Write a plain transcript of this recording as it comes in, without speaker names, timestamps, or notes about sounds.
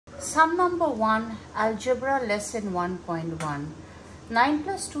Sum number 1, algebra lesson 1.1. 9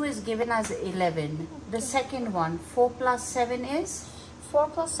 plus 2 is given as 11. The second one, 4 plus 7 is? 4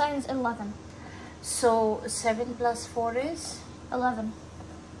 plus 7 is 11. So 7 plus 4 is? 11.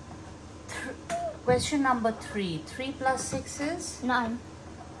 Question number 3, 3 plus 6 is? 9.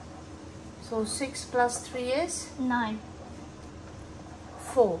 So 6 plus 3 is? 9.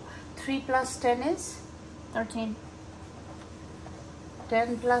 4. 3 plus 10 is? 13.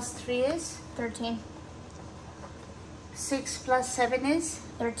 10 plus 3 is? 13. 6 plus 7 is?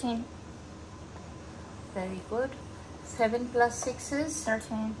 13. Very good. 7 plus 6 is?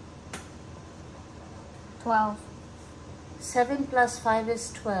 13. 12. 7 plus 5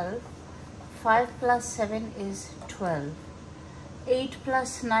 is 12. 5 plus 7 is 12. 8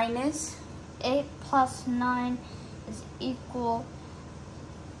 plus 9 is? 8 plus 9 is equal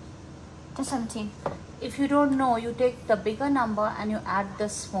to 17. If you don't know, you take the bigger number and you add the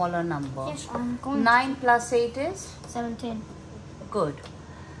smaller number. Yes, I'm going 9 plus 8 is? 17. Good.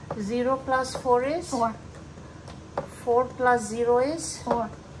 0 plus 4 is? 4. 4 plus 0 is? 4.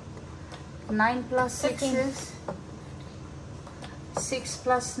 9 plus 6 15. is? 6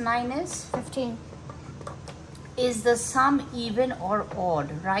 plus 9 is? 15. Is the sum even or odd?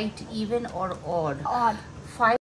 Right, even or odd? Odd. 5